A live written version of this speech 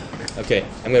Okay,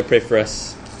 I'm going to pray for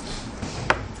us.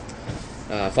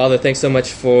 Father, thanks so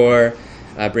much for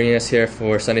bringing us here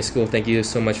for Sunday school. Thank you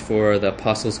so much for the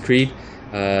Apostles' Creed,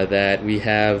 that we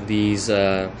have these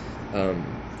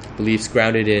beliefs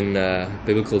grounded in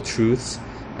biblical truths.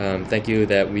 Thank you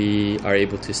that we are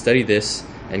able to study this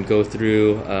and go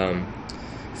through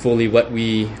fully what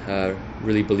we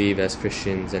really believe as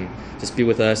Christians, and just be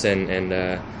with us and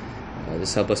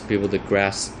just help us be able to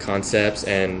grasp concepts,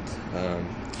 and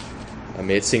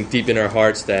may it sink deep in our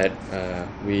hearts that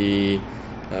we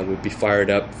would be fired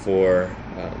up for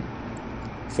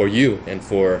you and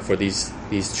for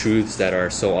these truths that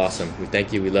are so awesome. We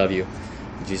thank you. We love you.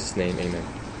 In Jesus' name, amen.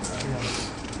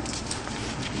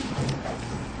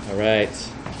 All right.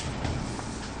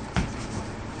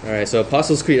 So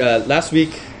Apostles' Creed. Last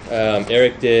week,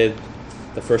 Eric did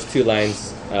the first 2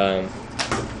 lines on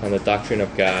the doctrine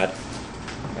of God.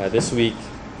 This week,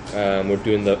 we're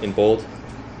doing in bold.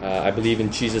 I believe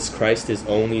in Jesus Christ, His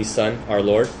only Son, our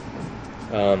Lord.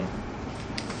 And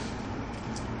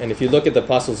if you look at the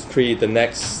Apostles' Creed, the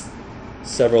next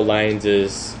several lines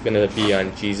is going to be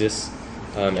on Jesus,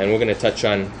 and we're going to touch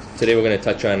on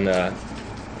a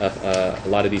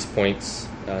lot of these points.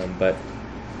 But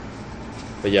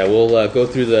yeah, we'll go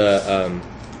through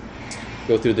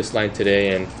this line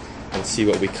today and see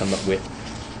what we come up with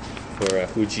for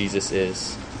who Jesus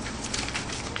is.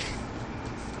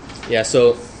 Yeah,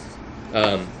 so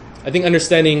I think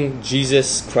understanding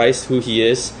Jesus Christ, who He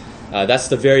is, that's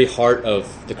the very heart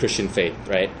of the Christian faith,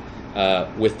 right?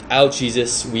 Without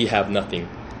Jesus, we have nothing,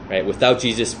 right? Without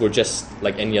Jesus, we're just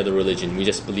like any other religion. We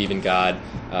just believe in God.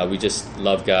 We just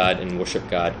love God and worship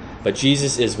God. But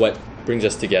Jesus is what brings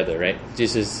us together, right?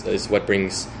 Jesus is what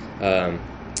brings,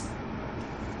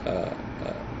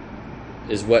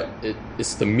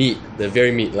 it's the meat, the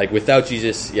very meat. Like without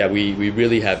Jesus, yeah, we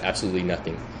really have absolutely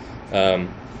nothing.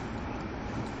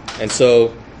 And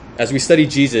so, as we study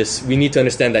Jesus, we need to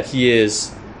understand that He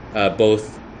is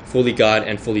both fully God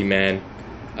and fully man,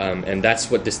 and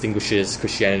that's what distinguishes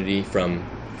Christianity from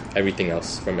everything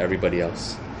else, from everybody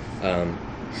else.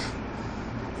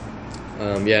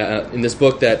 In this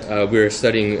book that we're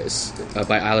studying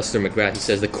by Alistair McGrath, he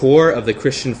says, the core of the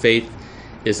Christian faith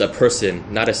is a person,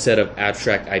 not a set of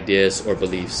abstract ideas or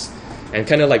beliefs. And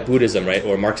kind of like Buddhism, right,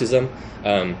 or Marxism,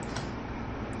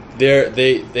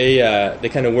 they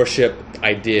kind of worship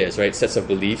ideas, right, sets of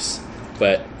beliefs,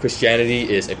 but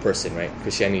Christianity is a person, right?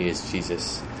 Christianity is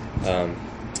Jesus.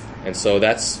 And so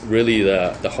that's really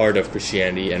the heart of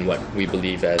Christianity and what we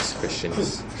believe as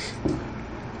Christians.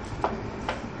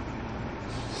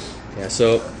 Yeah,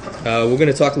 so we're going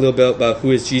to talk a little bit about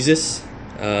who is Jesus.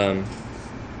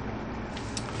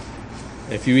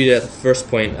 If you read at the first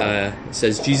point, it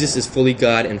says, Jesus is fully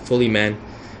God and fully man.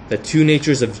 The two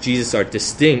natures of Jesus are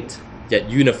distinct, yet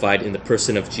unified in the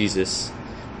person of Jesus.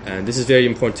 And this is very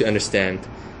important to understand.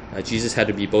 Jesus had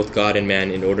to be both God and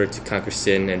man in order to conquer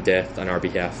sin and death on our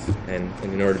behalf, and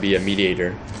in order to be a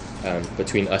mediator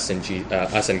between us and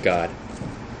God.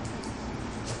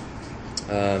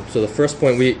 So the first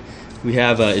point we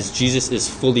have is Jesus is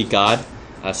fully God.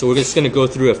 So we're just going to go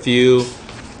through a few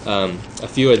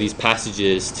of these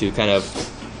passages to kind of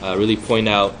really point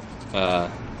out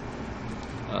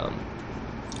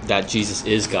that Jesus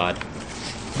is God.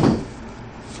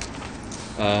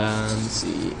 Let's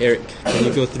see, Eric, can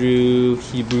you go through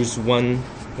Hebrews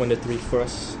 1:1-3 for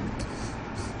us?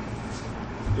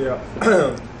 Yeah.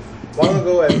 Long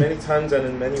ago, at many times and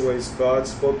in many ways, God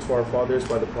spoke to our fathers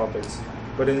by the prophets.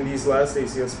 But in these last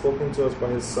days, He has spoken to us by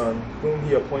His Son, whom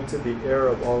He appointed the heir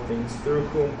of all things, through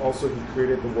whom also He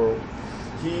created the world.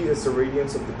 He is the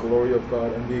radiance of the glory of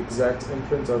God and the exact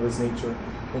imprint of His nature,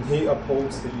 and He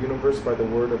upholds the universe by the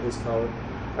word of His power.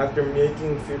 After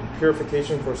making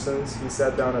purification for sins, He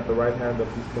sat down at the right hand of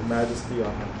the Majesty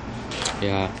on high.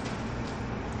 Yeah.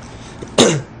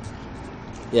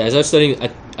 Yeah, as I was studying, I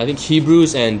think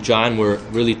Hebrews and John were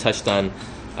really touched on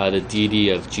the deity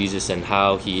of Jesus and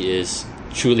how He is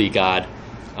truly God.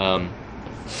 I'll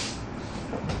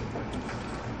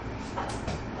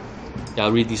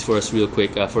read these for us real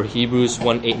quick. For Hebrews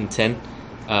 1:8 and 10,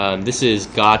 this is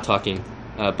God talking.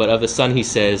 But of the Son He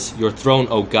says, your throne,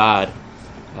 O God.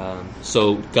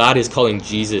 So God is calling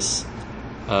Jesus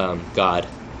God,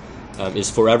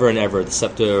 is forever and ever. The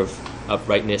scepter of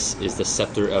uprightness is the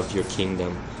scepter of your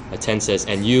kingdom. 10 says,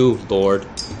 and you, Lord,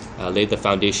 laid the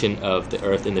foundation of the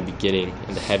earth in the beginning,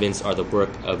 and the heavens are the work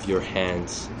of your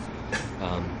hands.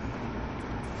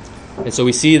 And so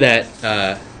we see that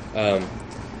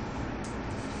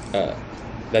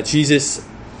that Jesus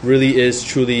really is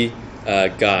truly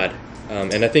God.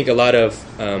 And I think a lot of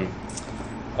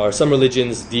or some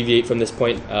religions deviate from this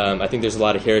point. I think there's a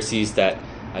lot of heresies that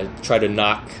try to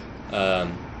knock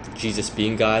Jesus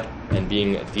being God and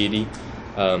being a deity.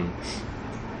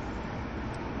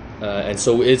 And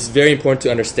so it's very important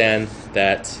to understand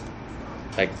that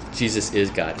like Jesus is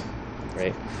God,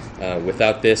 right?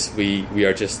 Without this, we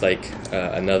are just like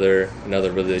another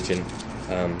religion.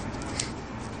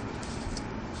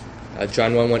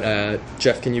 John 1:1.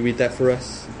 Jeff, can you read that for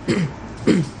us? In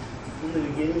the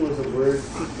beginning was the Word,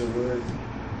 and the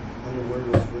Word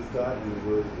was with God, and the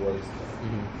Word was God.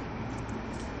 Mm-hmm.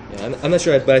 Yeah, I'm not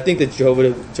sure, but I think that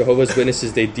Jehovah's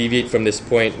Witnesses, they deviate from this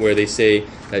point where they say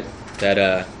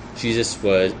that Jesus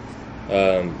was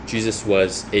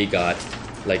a God,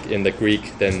 like in the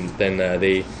Greek. Then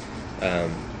they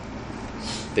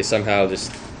somehow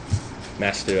just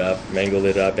mashed it up, mangled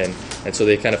it up, and so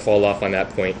they kind of fall off on that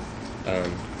point.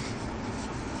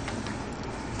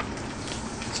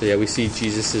 So yeah, we see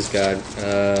Jesus is God.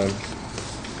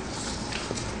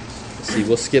 Let's see,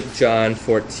 we'll skip John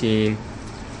 14.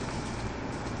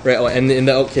 Right,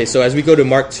 okay, so as we go to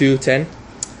Mark 2:10,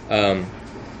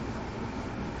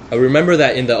 I remember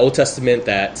that in the Old Testament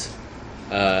that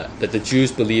the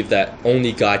Jews believed that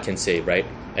only God can save, right?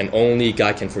 And only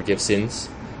God can forgive sins.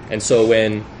 And so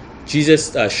when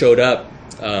Jesus showed up,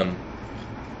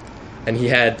 and he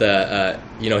had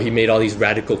he made all these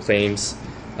radical claims,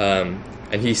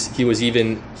 and he was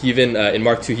even in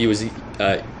Mark 2 he was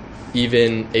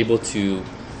even able to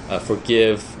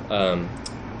forgive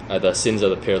the sins of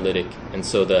the paralytic. And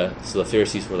so the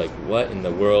Pharisees were like, "What in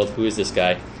the world? Who is this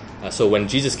guy?" So when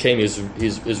Jesus came, he was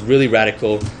really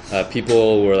radical.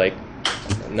 People were like,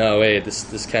 "No way, this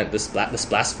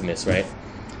blasphemous, right?"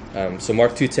 So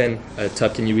Mark 2:10,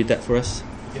 Tub, can you read that for us?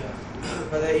 Yeah.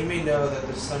 But that you may know that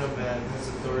the Son of Man has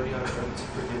authority on earth to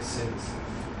forgive sins.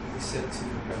 He said to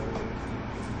the paralytic.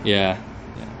 Yeah.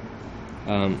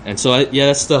 And so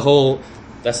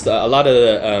that's a lot of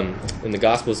the in the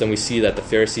Gospels, and we see that the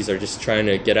Pharisees are just trying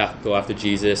to go after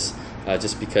Jesus,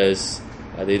 just because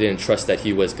they didn't trust that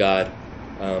he was God.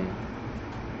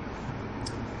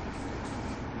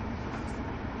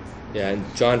 In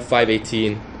John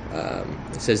 5:18,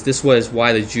 it says, "This was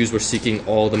why the Jews were seeking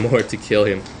all the more to kill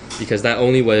him, because not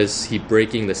only was he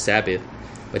breaking the Sabbath,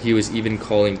 but he was even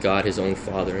calling God his own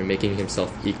Father and making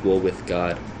himself equal with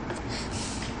God."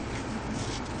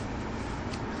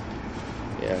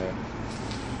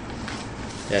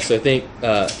 So I think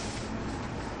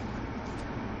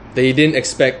they didn't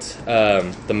expect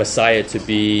the Messiah to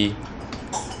be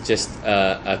just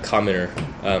a commoner,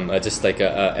 just like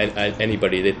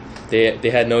anybody. They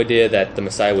had no idea that the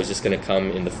Messiah was just going to come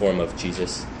in the form of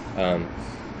Jesus.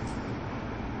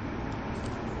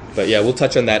 But yeah, we'll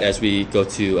touch on that as we go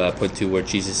to point 2, where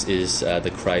Jesus is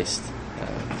the Christ.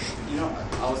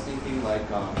 I was thinking I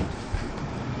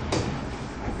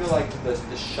feel like the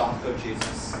shock of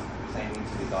Jesus claiming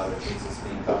to be God or Jesus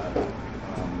being God,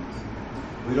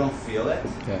 we don't feel it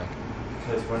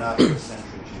because we're not first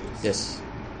century Jews. Yes.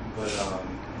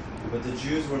 But the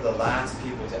Jews were the last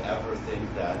people to ever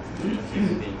think that a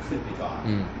human being could be God.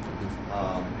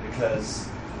 Because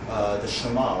the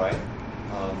Shema, right?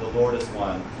 The Lord is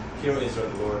one. Hear, Israel,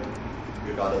 the Lord,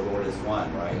 your God, the Lord is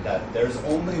one, right? That there's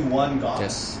only one God.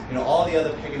 Yes. All the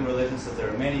other pagan religions says there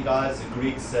are many gods. The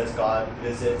Greeks says God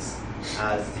visits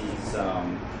as these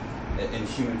in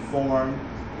human form.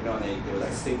 And they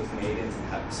would sleep with maidens and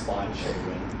have spawn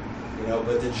children.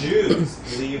 But the Jews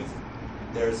believed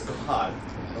there's God,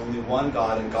 only one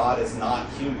God, and God is not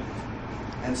human.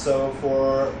 And so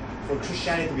for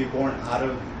Christianity to be born out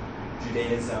of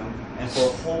Judaism, and for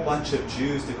a whole bunch of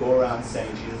Jews to go around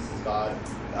saying Jesus is God,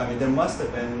 there must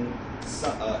have been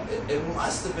it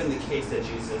must have been the case that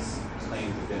Jesus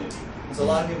claimed divinity. And so a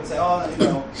lot of people say,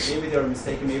 maybe they were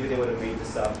mistaken, maybe they would have made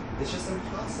this up. It's just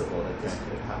impossible that this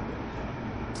could have happened.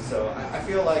 So I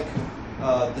feel like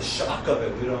the shock of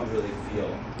it we don't really feel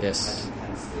as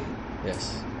intensely.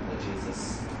 Yes. That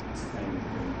Jesus is claiming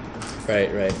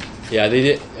divinity. Right. Yeah,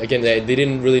 they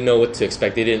didn't really know what to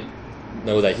expect. They didn't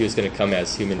know that he was going to come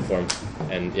as human form,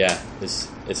 and it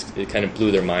kind of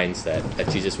blew their minds that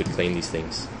Jesus would claim these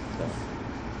things.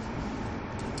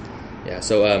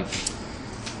 So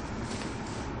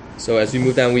as we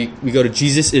move down, we go to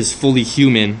Jesus is fully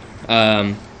human,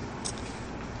 and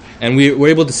we're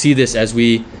able to see this as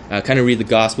we kind of read the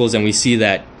Gospels, and we see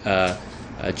that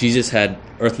Jesus had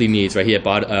earthly needs, right? He had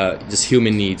just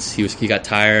human needs. He got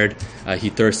tired, he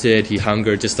thirsted, he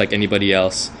hungered, just like anybody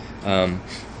else. And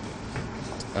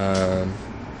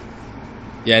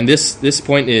this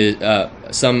point is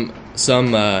some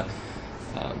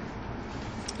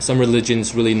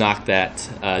religions really knock that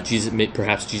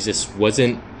perhaps Jesus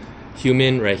wasn't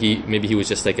human, right? Maybe he was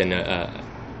just like a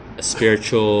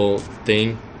spiritual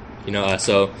thing,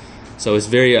 so it's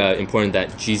very important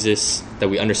that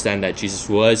we understand that Jesus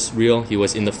was real. He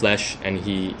was in the flesh, and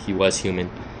he was human.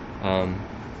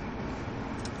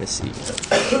 Let's see.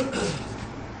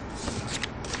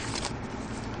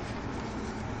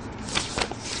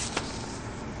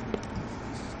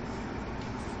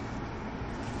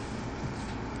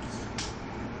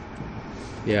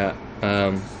 Yeah.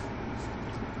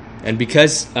 And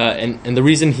because and the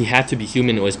reason he had to be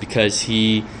human was because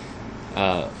he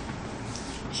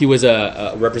was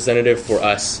a representative for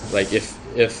us. Like if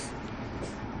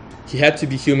he had to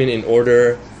be human in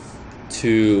order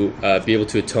to be able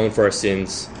to atone for our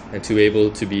sins and to be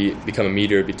able to become a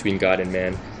mediator between God and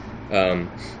man.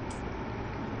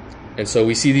 And so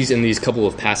we see these in these couple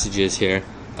of passages here.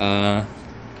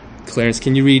 Clarence,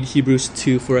 can you read Hebrews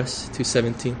 2 for us,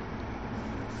 2:17?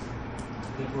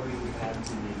 Therefore he had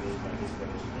to be made by his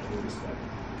brothers in every respect,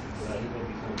 so that he might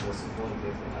become merciful and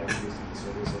faithful high priest in the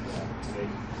service of God, to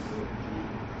make the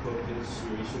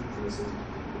propitiation for the sins of the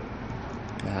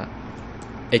people.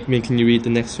 Ekman, can you read the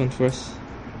next one for us?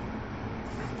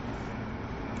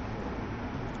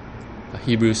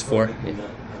 Hebrews 4. We do not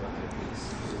have a high priest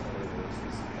who is unable to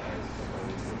sympathize with our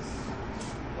weakness,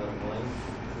 but one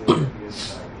who appears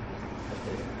by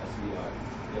as we are,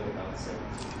 yet without sin.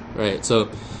 Right. So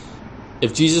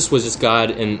if Jesus was just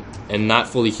God and not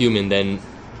fully human, then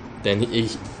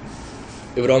it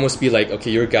would almost be like, okay,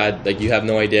 you're God, like you have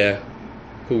no idea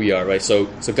who we are, right? So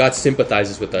God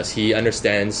sympathizes with us. He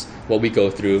understands what we go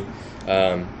through.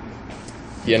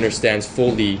 He understands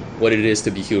fully what it is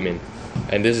to be human,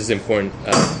 and this is important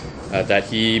that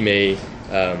he may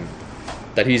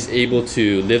that he's able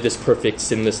to live this perfect,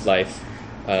 sinless life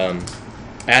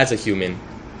as a human,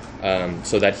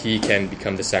 so that he can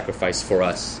become the sacrifice for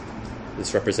us,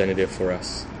 this representative for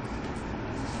us.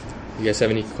 You guys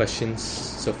have any questions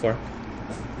so far?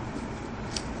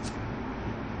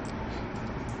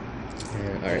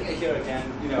 All right. Here again,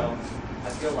 I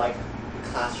feel like the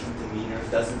classroom demeanor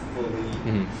doesn't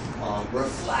fully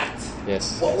reflect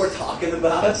what we're talking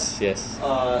about. Yes.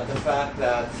 The fact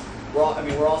that we're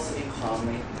all sitting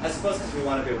calmly. I suppose because we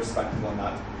want to be respectful and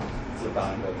not flip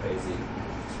out and go crazy.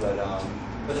 But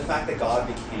the fact that God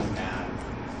became man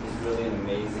is really an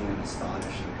amazing and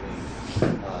astonishing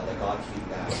thing. That God came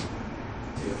down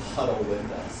to huddle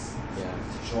with us,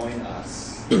 to join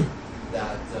us.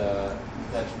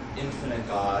 That infinite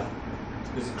God,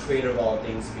 who's the creator of all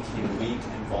things, became weak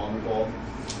and vulnerable.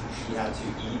 He had to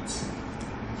eat.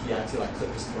 He had to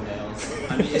clip his toenails.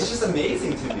 I mean, it's just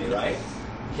amazing to me, right?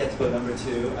 He had to go number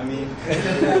 2. I mean,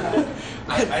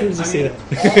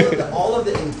 all of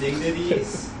the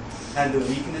indignities and the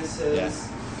weaknesses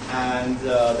and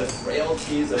the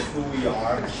frailties of who we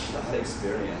are, God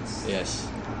experienced. Yes.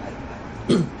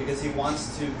 Because He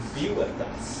wants to be with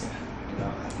us.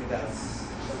 I think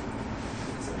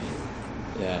it's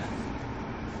amazing.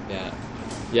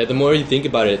 Yeah. The more you think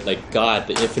about it, like God,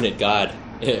 the infinite God,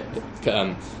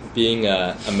 being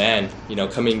a man,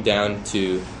 coming down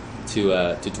to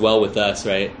dwell with us,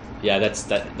 right? Yeah,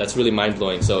 that's really mind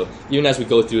blowing. So even as we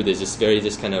go through this, it's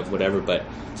just kind of whatever. But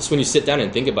just when you sit down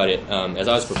and think about it, as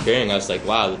I was preparing, I was like,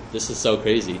 wow, this is so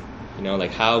crazy.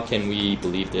 Like how can we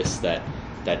believe this? That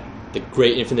the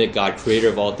great infinite God, creator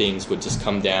of all things, would just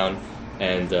come down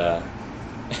and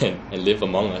live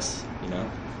among us,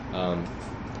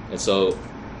 and so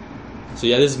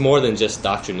yeah, this is more than just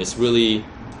doctrine. It's really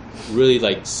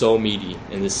like so meaty,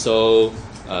 and it's so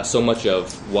much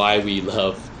of why we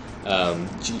love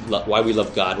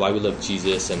God, why we love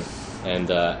Jesus, and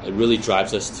it really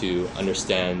drives us to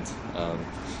understand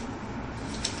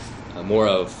more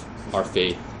of our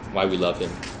faith, why we love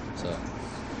Him. So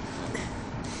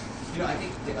I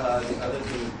think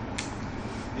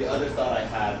the other thought I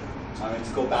had,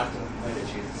 to go back to the point that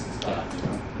Jesus is God.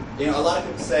 A lot of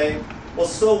people say, well,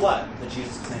 so what that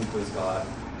Jesus claimed to his God?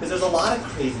 Because there's a lot of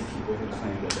crazy people who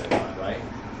claim that they're God, right?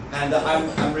 And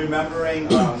I'm remembering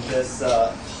this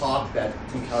talk that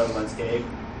Tim Keller once gave,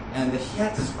 and he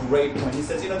had this great point. He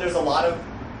says, there's a lot of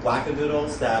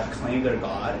wackadoodles that claim they're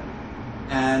God,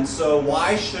 and so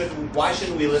why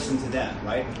shouldn't we listen to them,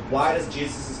 right? Why does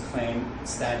Jesus' claim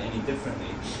stand any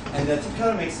differently? And then Tim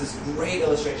Keller makes this great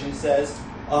illustration. He says,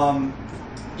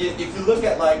 if you look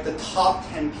at the top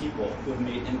 10 people who have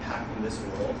made impact in this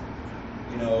world,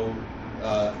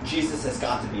 Jesus has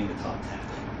got to be in the top 10.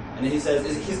 And he says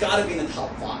he's got to be in the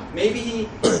top 5. Maybe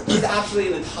he's actually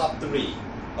in the top 3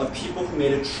 of people who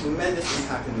made a tremendous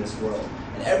impact in this world.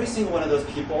 And every single one of those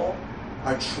people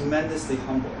are tremendously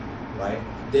humble, right?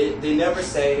 They never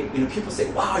say, people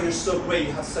say, wow, you're so great,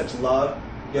 you have such love.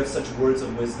 You have such words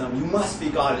of wisdom. You must be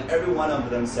God. And every one of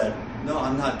them said, no,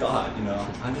 I'm not God.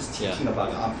 I'm just teaching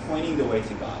about God. I'm pointing the way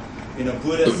to God.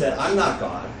 Buddha said, I'm not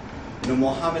God.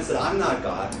 Muhammad said, I'm not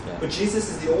God. Yeah. But Jesus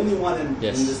is the only one in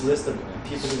this list of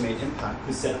people who made impact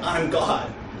who said, I'm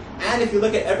God. And if you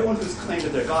look at everyone who's claimed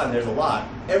that they're God, and there's a lot,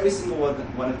 every single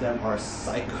one of them are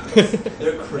psychos.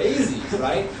 They're crazy,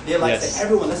 right? They say,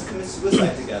 everyone, let's commit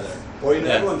suicide together. Or,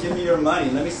 everyone, give me your money.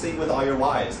 Let me sleep with all your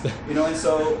wives. And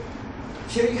so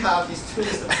here you have these two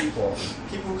lists of people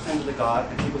who claim to the God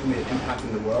and people who made an impact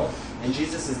in the world. And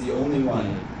Jesus is the only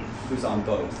one who's on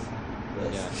both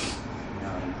lists.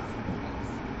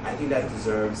 I think that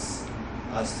deserves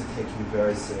us to take him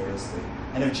very seriously.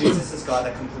 And if Jesus is God,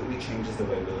 that completely changes the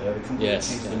way we live. It completely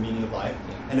changes the meaning of life.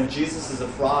 Yeah. And if Jesus is a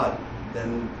fraud,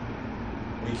 then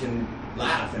we can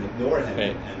laugh and ignore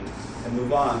him and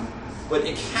move on. But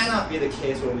it cannot be the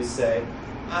case where we say,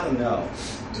 I don't know.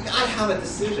 You gotta have a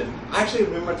decision. I actually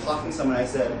remember talking to someone, I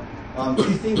said, do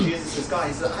you think Jesus is God?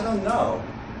 He said, I don't know.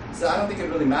 He said, I don't think it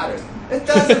really matters. It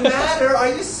doesn't matter. Are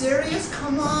you serious?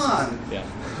 Come on. Yeah.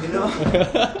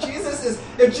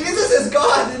 If Jesus is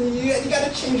God, then you got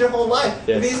to change your whole life.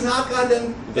 Yes. If he's not God,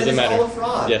 then it's all a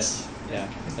fraud. Yes, yeah,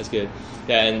 that's good.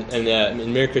 Yeah, and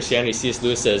in Mere Christianity, C.S.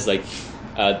 Lewis says the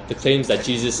claims that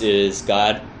Jesus is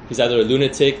God, he's either a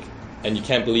lunatic and you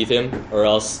can't believe him, or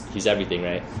else he's everything,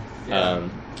 right? Yeah.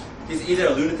 He's either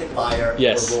a lunatic, liar,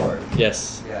 or Lord.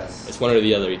 Yes. It's one or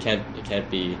the other. It can't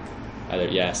be either.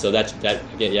 Yeah. So that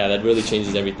again, that really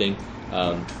changes everything.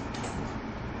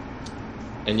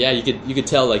 And you could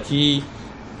tell he,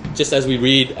 just as we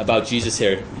read about Jesus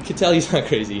here, you could tell he's not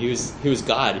crazy. He was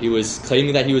God. He was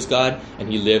claiming that he was God, and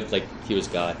he lived like he was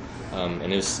God.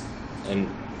 Jesus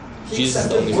is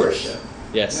the only worship.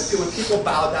 Yes. When people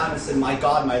bow down and said, "My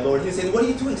God, my Lord," he said, "What are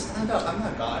you doing? Stand up! I'm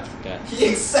not God." Yeah. He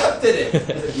accepted it.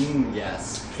 He said,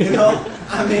 yes.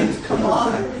 I mean, come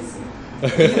on.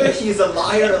 Either he's a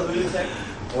liar, a lunatic,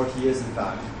 or he is in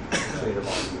fact the creator of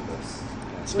all universe.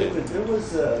 Wait, but there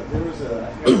was a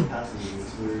I forgot the passage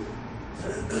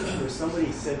where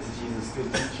somebody said to Jesus, "Good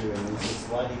teacher," and he says,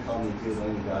 "Why do you call me good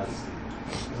when only God is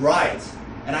good?" Right.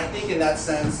 And I think in that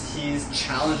sense, he's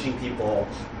challenging people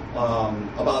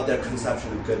about their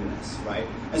conception of goodness, right?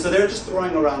 And so they're just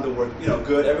throwing around the word,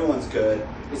 good, everyone's good.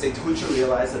 They say, don't you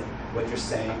realize that what you're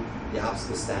saying, the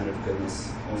absolute standard of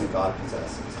goodness, only God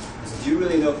possesses? And so, do you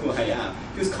really know who I am?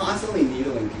 He was constantly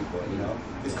needling people,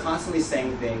 He was constantly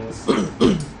saying things to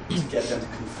get them to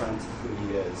confront who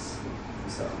he is.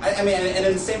 So, I mean, and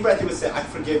in the same breath, he would say, I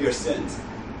forgive your sins.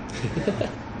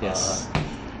 Yes.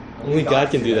 Only God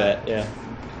can do that, yeah.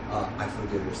 I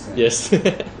forgive your sins. Yes.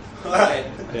 All right.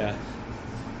 Yeah,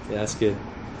 that's good.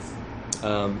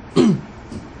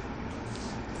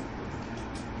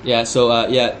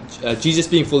 Jesus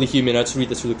being fully human. Let's read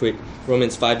this really quick.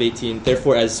 Romans 5:18.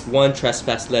 Therefore, as one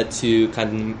trespass led to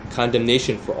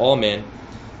condemnation for all men,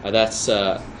 that's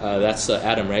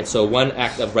Adam, right? So one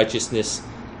act of righteousness,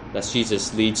 that's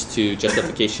Jesus, leads to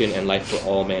justification and life for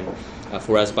all men.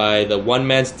 For as by the one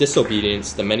man's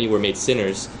disobedience, the many were made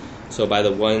sinners, so by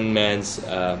the one man's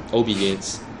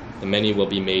obedience, the many will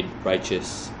be made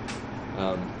righteous.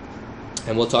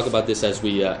 And we'll talk about this as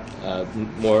we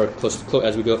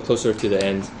as we go closer to the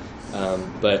end.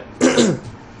 But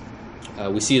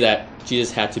we see that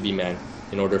Jesus had to be man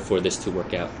in order for this to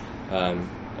work out,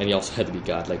 and he also had to be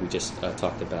God, like we just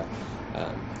talked about.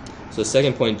 So the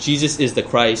second point, Jesus is the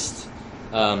Christ.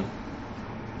 And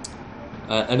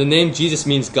the name Jesus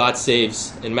means God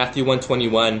saves. In Matthew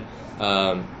 1:21,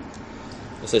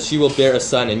 it says, "She will bear a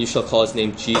son, and you shall call his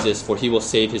name Jesus, for he will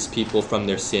save his people from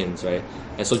their sins." Right,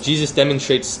 and so Jesus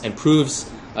demonstrates and proves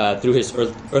through his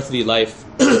earthly life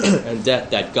and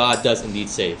death that God does indeed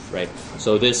save. Right,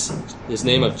 so this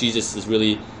name of Jesus is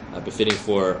really befitting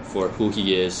for who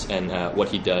he is and what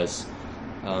he does.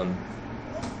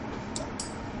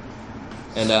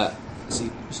 See,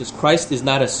 it says Christ is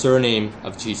not a surname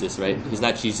of Jesus. Right, he's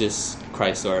not Jesus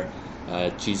Christ or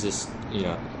Jesus.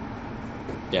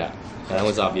 Yeah. That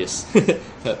one's obvious.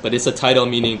 But it's a title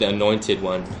meaning the anointed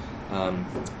one.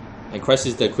 And Christ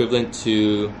is the equivalent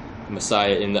to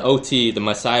Messiah. In the OT, the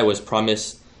Messiah was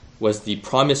the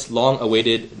promised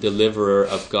long-awaited deliverer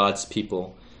of God's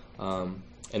people.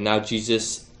 And now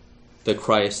Jesus, the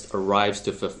Christ, arrives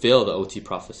to fulfill the OT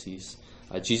prophecies.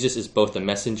 Jesus is both the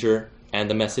messenger and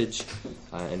the message,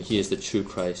 and he is the true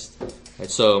Christ. And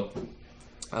so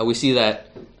we see that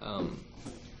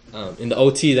in the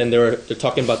OT, then they're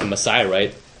talking about the Messiah,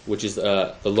 right? Which is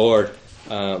the Lord,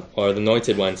 or the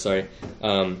anointed one, sorry.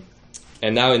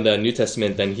 And now in the New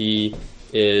Testament, then he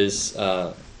is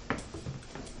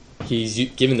he's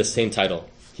given the same title,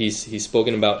 he's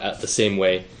spoken about the same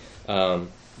way, and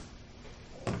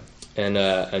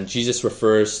Jesus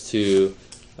refers to,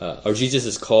 or Jesus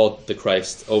is called the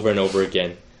Christ over and over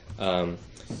again, and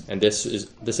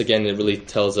this again it really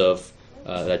tells of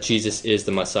that Jesus is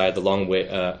the Messiah, the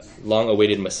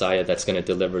long-awaited Messiah that's going to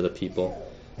deliver the people.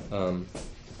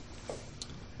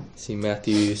 See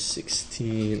Matthew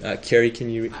 16. Carrie, can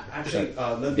you read? Actually,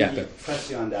 let me press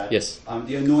you on that. Yes.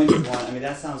 The anointed one. I mean,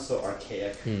 that sounds so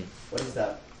archaic. What does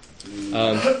that mean?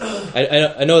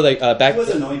 I know, like back. Who was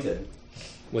anointed?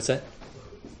 What's that?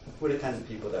 Who are the kinds of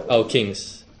people that were? Oh,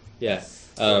 kings. Yeah.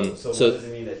 So what does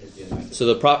it mean that he's the anointed? So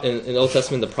in the Old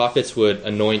Testament, the prophets would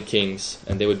anoint kings,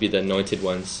 and they would be the anointed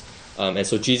ones. And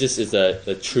so Jesus is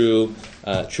the true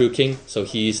king. So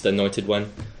he's the anointed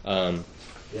one.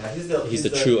 He's the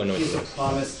true anointed He's the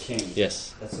promised king.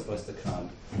 Yes. That's supposed to come.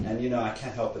 And I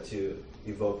can't help but to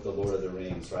evoke the Lord of the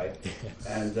Rings, right?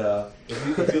 And if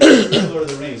you look at the Lord of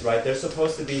the Rings, right, there's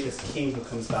supposed to be this king who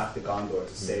comes back to Gondor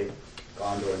to save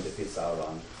Gondor and defeat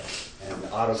Sauron. And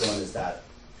Aragorn is that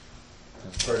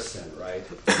person, right?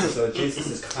 So Jesus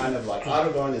is kind of like,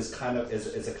 Aragorn is a kind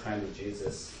of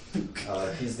Jesus.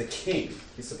 He's the king.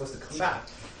 He's supposed to come back.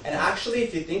 And actually,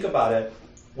 if you think about it,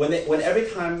 when every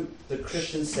time the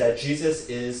Christians said Jesus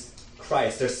is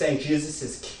Christ, they're saying Jesus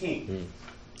is king.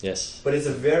 Yes. But it's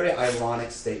a very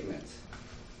ironic statement,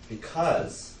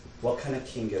 because what kind of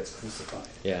king gets crucified?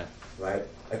 Yeah. Right?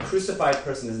 A crucified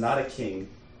person is not a king.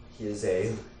 He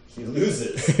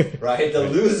loses. Right? The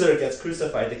loser gets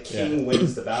crucified. The king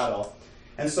wins the battle.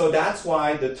 And so that's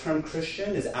why the term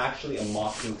Christian is actually a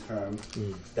mocking term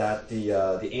that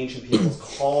the ancient peoples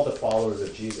call the followers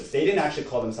of Jesus. They didn't actually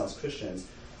call themselves Christians.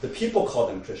 The people called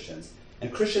them Christians.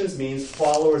 And Christians means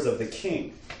followers of the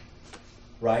king.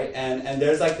 Right? And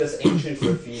there's like this ancient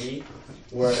graffiti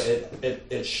where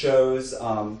it shows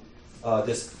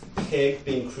this pig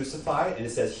being crucified, and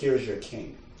it says, "Here's your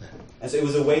king." And so it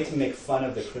was a way to make fun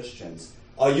of the Christians.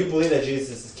 Oh, you believe that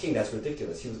Jesus is king? That's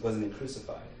ridiculous. He wasn't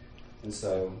crucified. And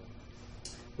so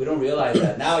we don't realize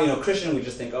that. Now, Christian, we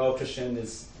just think, oh, Christian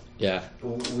is... Yeah.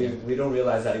 We don't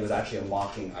realize that it was actually a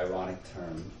mocking, ironic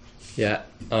term. Yeah.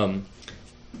 And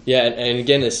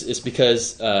again, it's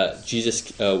because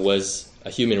Jesus was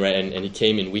a human, right? And he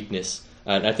came in weakness.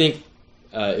 And I think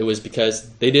it was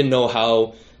because they didn't know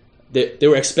how... They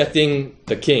were expecting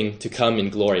the king to come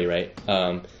in glory, right?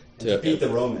 To beat the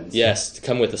Romans. Yes, to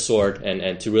come with a sword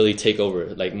and to really take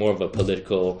over, like more of a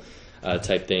political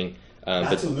type thing.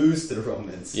 Not to lose to the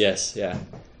Romans. Yes,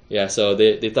 yeah. So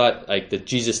they thought like that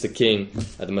Jesus, the king,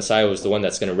 the Messiah, was the one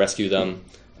that's going to rescue them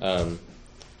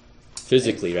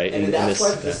physically, right? And that's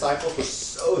why the disciples were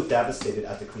so devastated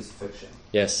at the crucifixion.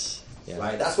 Yes. Yeah.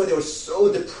 Right. That's why they were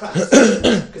so depressed,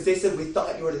 because they said, "We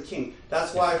thought you were the king."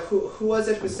 That's why who was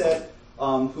it who said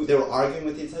who they were arguing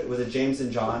with each other? Was it James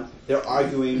and John? They're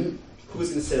arguing who's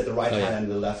going to sit at the right hand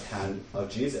and the left hand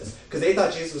of Jesus, because they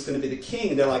thought Jesus was going to be the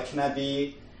king, and they're like, "Can I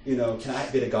be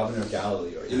the governor of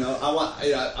Galilee?" Or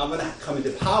I'm going to come into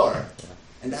power.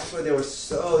 And that's why they were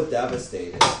so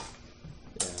devastated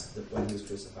when he was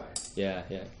crucified. Yeah.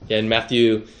 In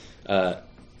Matthew,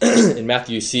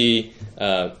 you see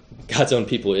God's own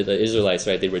people, the Israelites,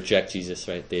 right? They reject Jesus,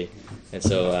 right?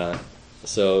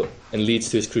 So leads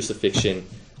to his crucifixion.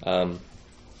 And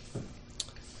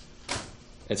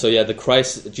so the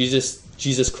Christ,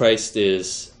 Jesus Christ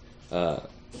is.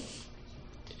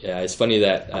 It's funny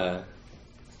that.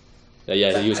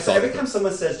 He was called. Every time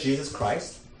someone says Jesus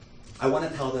Christ, I want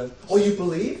to tell them, "Oh, you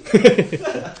believe?"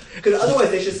 Because otherwise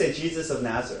they should say Jesus of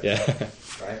Nazareth. Yeah.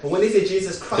 Right? But when they say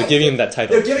Jesus Christ, they're giving him that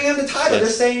title. They're giving him the title.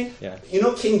 Yes. They're saying,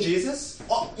 King Jesus?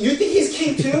 Oh, you think he's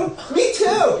king too? Me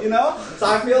too, So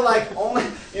I feel like only,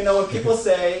 when people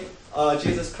say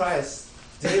Jesus Christ,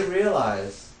 they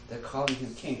realize they're calling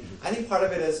him king. I think part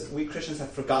of it is we Christians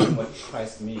have forgotten what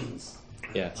Christ means.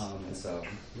 Yes. And so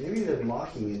maybe they're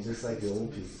mocking it just like the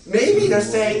old people. Maybe they're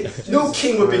saying no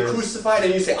king would be crucified,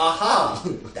 and you say, aha,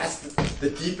 that's the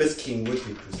deepest king would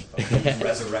be crucified,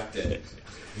 resurrected.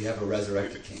 We have a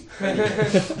resurrected king.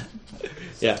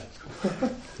 Yeah.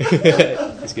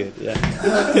 That's good. Yeah.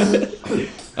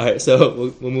 All right,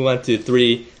 so we'll move on to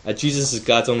 3. Jesus is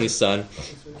God's only Son.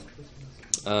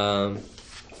 We'll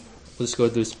just go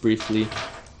through this briefly.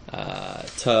 Did I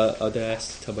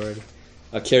ask Tub already?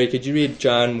 Carrie, could you read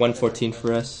John 1:14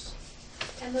 for us?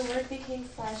 And the Word became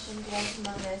flesh and dwelt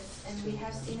among us, and we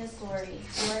have seen his glory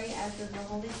as of the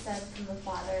Holy Son from the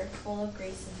Father, full of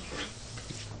grace and truth.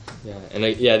 Yeah, and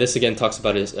this again talks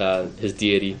about his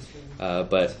deity,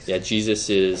 but Jesus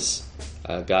is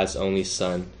God's only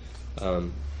Son.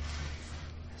 And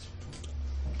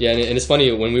it's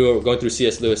funny when we were going through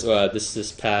C.S. Lewis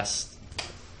this past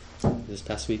this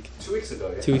past week. 2 weeks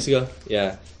ago. Yeah. 2 weeks ago,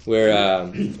 yeah, where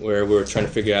we're trying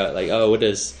to figure out, like, oh, what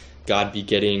does God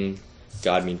begetting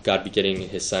God mean? God begetting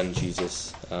His Son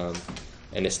Jesus,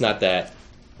 and it's not that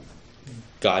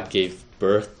God gave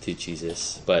birth to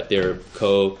Jesus, but they're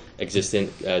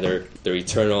co-existent. They're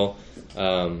eternal,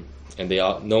 and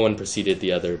no one preceded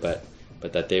the other, but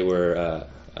that they were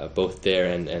both there,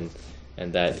 and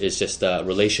that is just a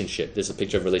relationship. There's a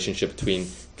picture of relationship between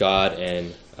God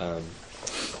and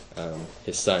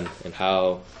His Son, and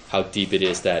how deep it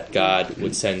is that God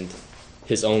would send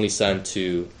His only Son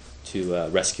to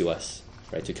rescue us,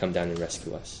 right? To come down and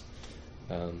rescue us.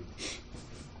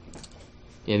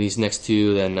 And these next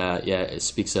two, then it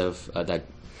speaks of that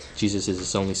Jesus is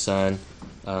His only Son.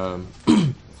 I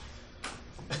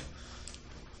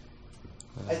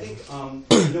think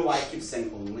you know why I keep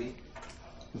saying only.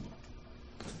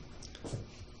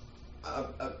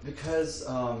 Because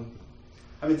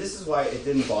this is why it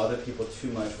didn't bother people too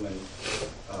much when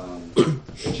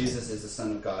Jesus is the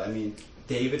Son of God. I mean,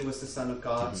 David was the Son of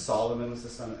God. Solomon was the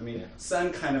Son.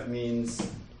 Son kind of means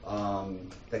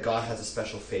that God has a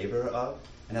special favor of,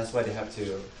 and that's why they have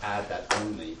to add that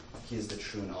only. He is the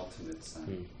true and ultimate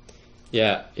Son.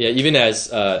 Yeah. Even as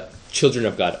children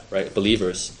of God, right?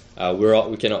 Believers, we're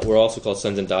also called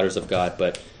sons and daughters of God,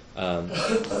 but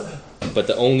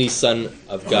the only Son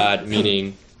of God,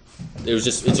 meaning it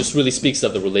just really speaks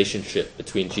of the relationship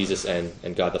between Jesus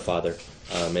and God the Father,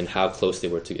 and how close they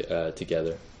were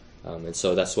together. And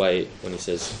so that's why when he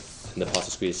says in the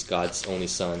Apostles' Creed, it's God's only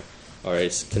Son, or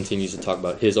it continues to talk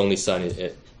about His only Son,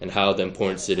 and how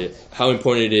important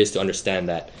it is to understand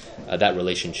that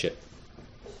relationship.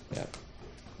 Yeah.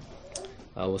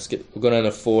 We'll go down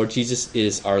to 4. Jesus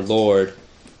is our Lord,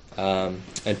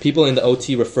 and people in the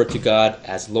OT refer to God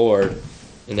as Lord.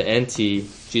 In the NT,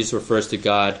 Jesus refers to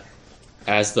God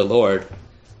as the Lord,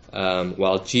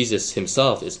 while Jesus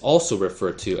Himself is also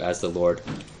referred to as the Lord.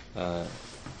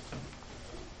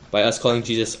 By us calling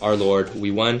Jesus our Lord,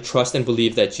 we 1, trust and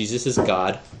believe that Jesus is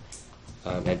God,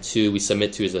 and 2, we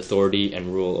submit to His authority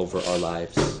and rule over our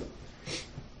lives.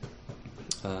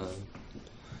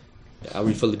 I'll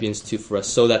read Philippians 2 for us.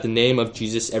 So that the name of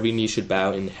Jesus every knee should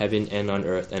bow in heaven and on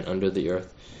earth and under the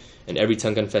earth, and every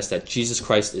tongue confess that Jesus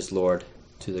Christ is Lord,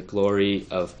 to the glory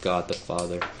of God the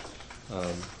Father.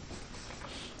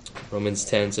 Romans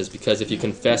 10 says, because if you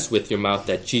confess with your mouth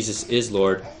that Jesus is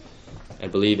Lord,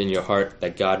 and believe in your heart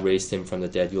that God raised Him from the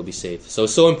dead, you'll be saved. So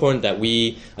it's so important that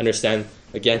we understand,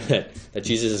 again, that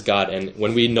Jesus is God. And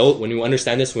when we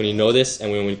understand this, when we know this,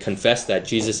 and when we confess that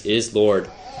Jesus is Lord,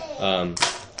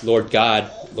 Lord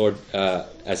God, Lord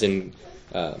as in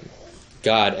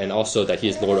God, and also that He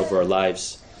is Lord over our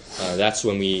lives, that's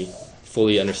when we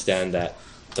fully understand that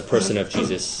the person of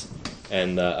Jesus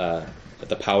and the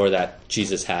power that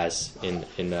Jesus has in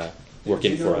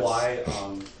working for us. Do you know why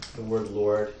the word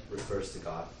Lord refers to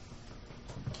God?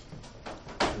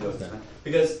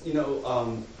 Because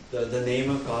the name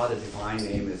of God, the divine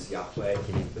name, is Yahweh,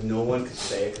 but no one could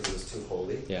say it because it was too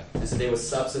holy. Yeah. And so they would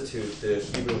substitute the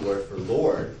Hebrew word for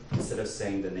Lord instead of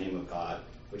saying the name of God,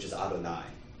 which is Adonai.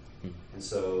 And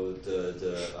so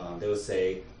they would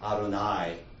say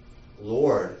Adonai,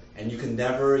 Lord, and you can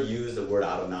never use the word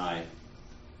Adonai.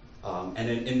 And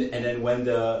then when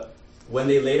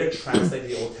they later translate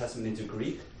the Old Testament into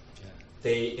Greek,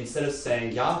 they, instead of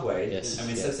saying Yahweh, instead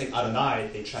of saying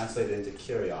Adonai, they translate it into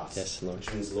Kyrios, Lord.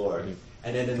 which means Lord.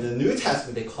 And then in the New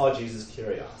Testament, they call Jesus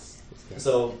Kyrios.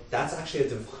 So that's actually a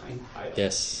divine title.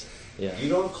 Yes. Yeah. You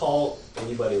don't call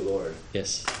anybody Lord.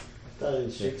 Yes. I thought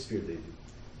in Shakespeare they do.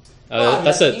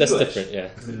 That's different. Yeah.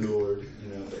 The Lord,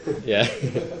 Yeah.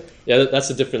 Yeah,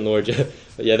 that's a different Lord.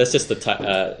 But yeah, that's just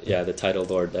the title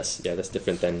Lord. That's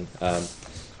different than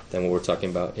what we're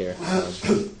talking about here.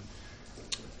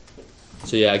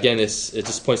 So yeah, again, it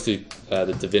just points to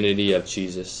the divinity of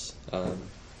Jesus. And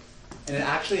it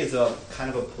actually is a kind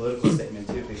of a political statement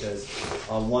too, because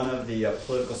one of the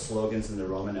political slogans in the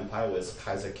Roman Empire was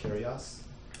Kaiser Kyrios,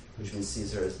 which means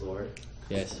Caesar is Lord.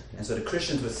 Yes. And so the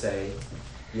Christians would say,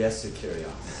 yes to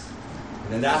Kyrios.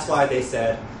 And then that's why they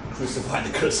said, crucify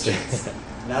the Christians.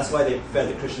 And that's why they fed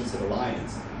the Christians to the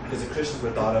lions, because the Christians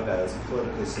were thought of as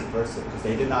politically subversive, because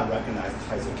they did not recognize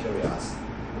Kaiser Kyrios.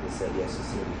 But they said, yes to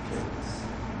Caesar Kyrios.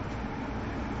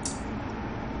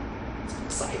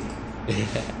 Exciting.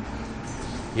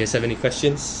 You guys have any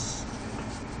questions?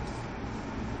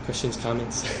 Questions,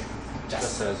 comments?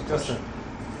 Justin.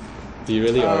 Did Do you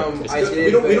really? Or I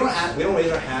did. We don't raise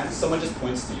our hands. Someone just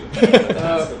points to you.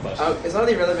 That's the question. It's not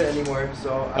irrelevant anymore,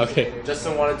 so I'll Okay. take it.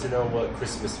 Justin wanted to know what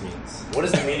Christmas means. What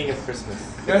is the meaning of Christmas?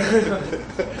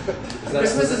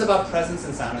 Christmas is about presents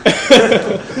and Santa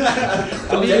Claus.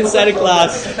 Believe in Santa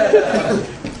Claus.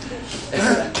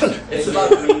 It's about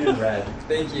green and red.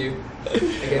 Thank you.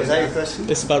 Was that your question?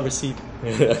 It's about receipt.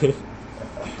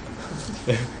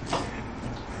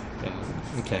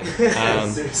 Okay.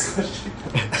 Serious question.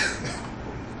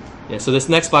 Yeah. So this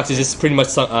next box is just pretty much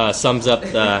sums up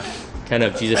the kind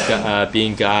of Jesus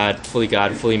being God,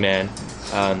 fully man.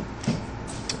 And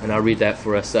I'll read that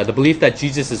for us. The belief that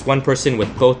Jesus is one person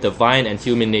with both divine and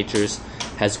human natures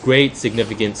has great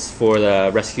significance for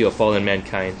the rescue of fallen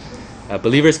mankind.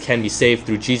 Believers can be saved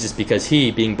through Jesus because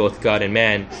he, being both God and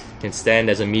man, can stand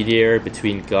as a mediator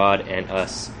between God and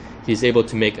us. He is able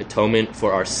to make atonement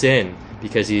for our sin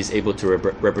because he is able to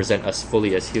represent us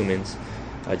fully as humans.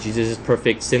 Jesus'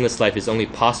 perfect, sinless life is only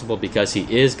possible because he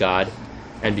is God,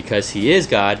 and because he is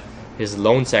God, his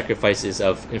lone sacrifice is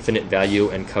of infinite value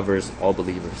and covers all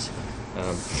believers.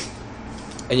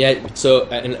 And yet, so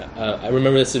I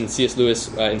remember this in C.S. Lewis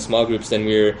in small groups, and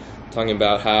we were talking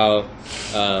about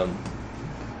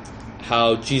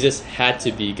how Jesus had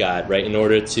to be God, right, in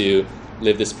order to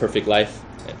live this perfect life,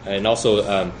 and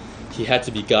also he had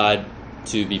to be God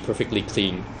to be perfectly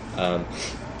clean,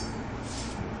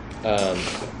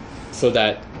 so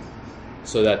that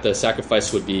the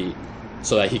sacrifice would be,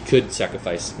 so that he could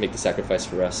make the sacrifice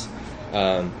for us,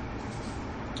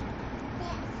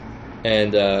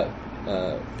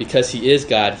 because he is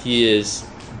God, his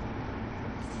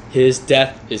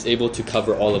death is able to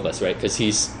cover all of us, right? Because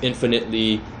he's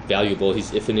infinitely valuable,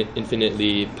 he's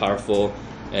infinitely powerful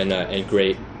and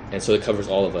great, and so it covers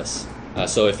all of us.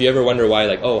 So if you ever wonder why,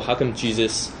 like, oh, how come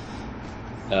Jesus,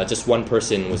 just one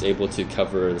person, was able to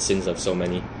cover the sins of so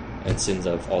many and sins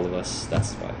of all of us,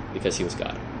 that's why, because he was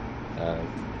God,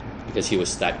 because he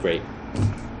was that great.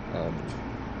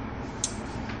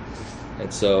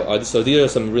 And so these are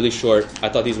some really short, I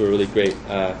thought these were really great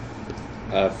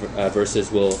verses.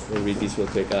 We'll read these real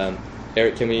quick.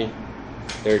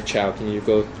 Eric Chow, can you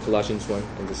go Colossians 1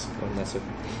 and just go on that circle?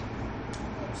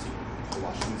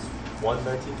 Colossians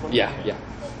 1:19-20? Yeah.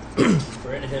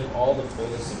 For in him all the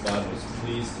fullness of God was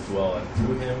pleased to dwell, and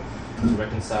through him to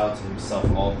reconcile to himself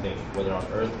all things, whether on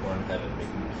earth or in heaven,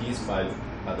 making peace by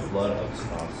the blood of his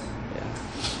cross.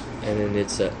 Yeah. And then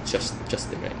it's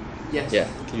Justin, right? Yes. Yeah.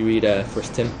 Can you read 1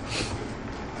 Tim?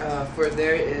 For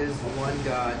there is one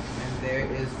God, and there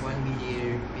is one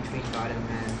mediator between God and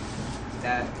man,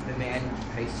 that the man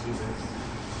Christ Jesus.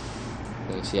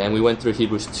 Thanks. Yeah, and we went through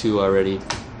Hebrews 2 already.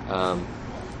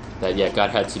 That God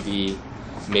had to be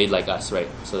made like us, right?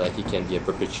 So that he can be a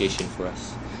propitiation for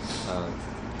us.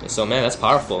 And so, man, that's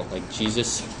powerful. Like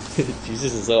Jesus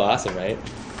is so awesome, right?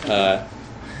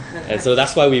 And so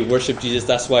that's why we worship Jesus.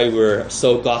 That's why we're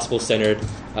so gospel-centered,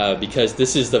 because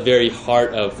this is the very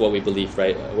heart of what we believe,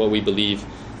 right? What we believe.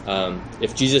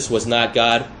 If Jesus was not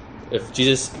God, if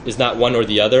Jesus is not one or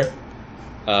the other,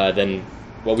 then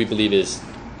what we believe is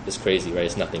crazy, right?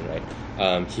 It's nothing, right?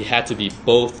 He had to be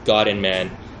both God and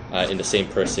man in the same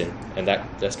person, and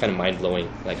that's kind of mind-blowing.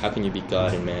 Like, how can you be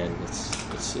God and man?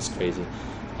 It's crazy.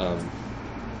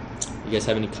 You guys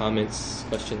have any comments,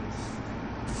 questions?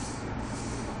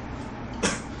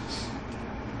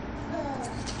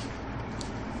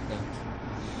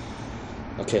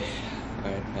 Okay,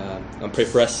 all right. I'll pray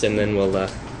for us, and then we'll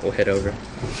head over.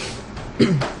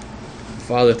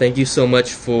 Father, thank you so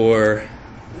much for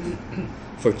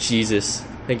Jesus.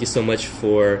 Thank you so much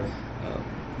for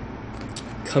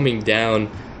coming down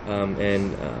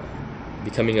and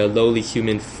becoming a lowly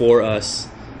human for us,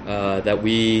 that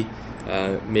we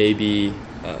may be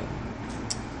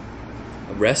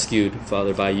rescued,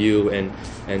 Father, by you,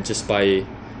 and just by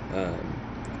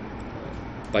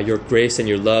your grace and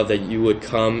your love, that you would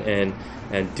come and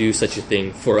do such a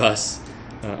thing for us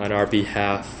on our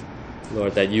behalf,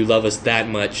 Lord, that you love us that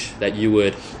much, that you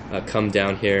would come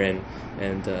down here and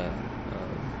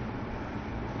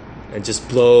just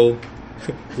blow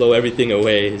everything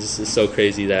away. It's so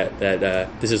crazy that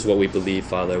this is what we believe,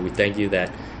 Father. We thank you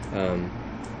that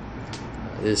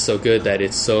it is so good, that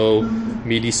it's so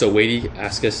meaty, so weighty.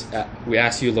 We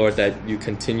ask you, Lord, that you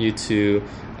continue to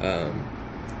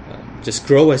just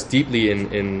grow us deeply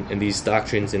in these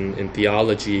doctrines, in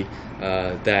theology,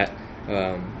 that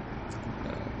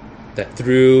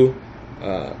through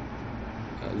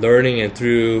learning and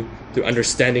through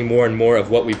understanding more and more of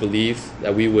what we believe,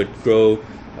 that we would grow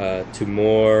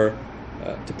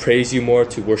to praise you more,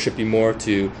 to worship you more,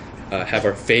 to have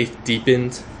our faith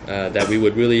deepened, that we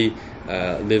would really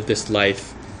live this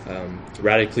life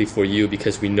radically for you,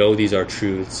 because we know these are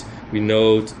truths. We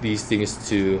know these things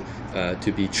to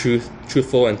be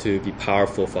truthful and to be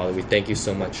powerful, Father. We thank you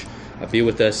so much. Be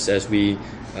with us as we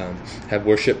have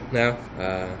worship now.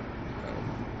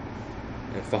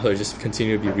 And Father, just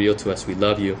continue to be real to us. We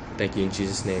love you. Thank you in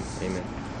Jesus' name. Amen.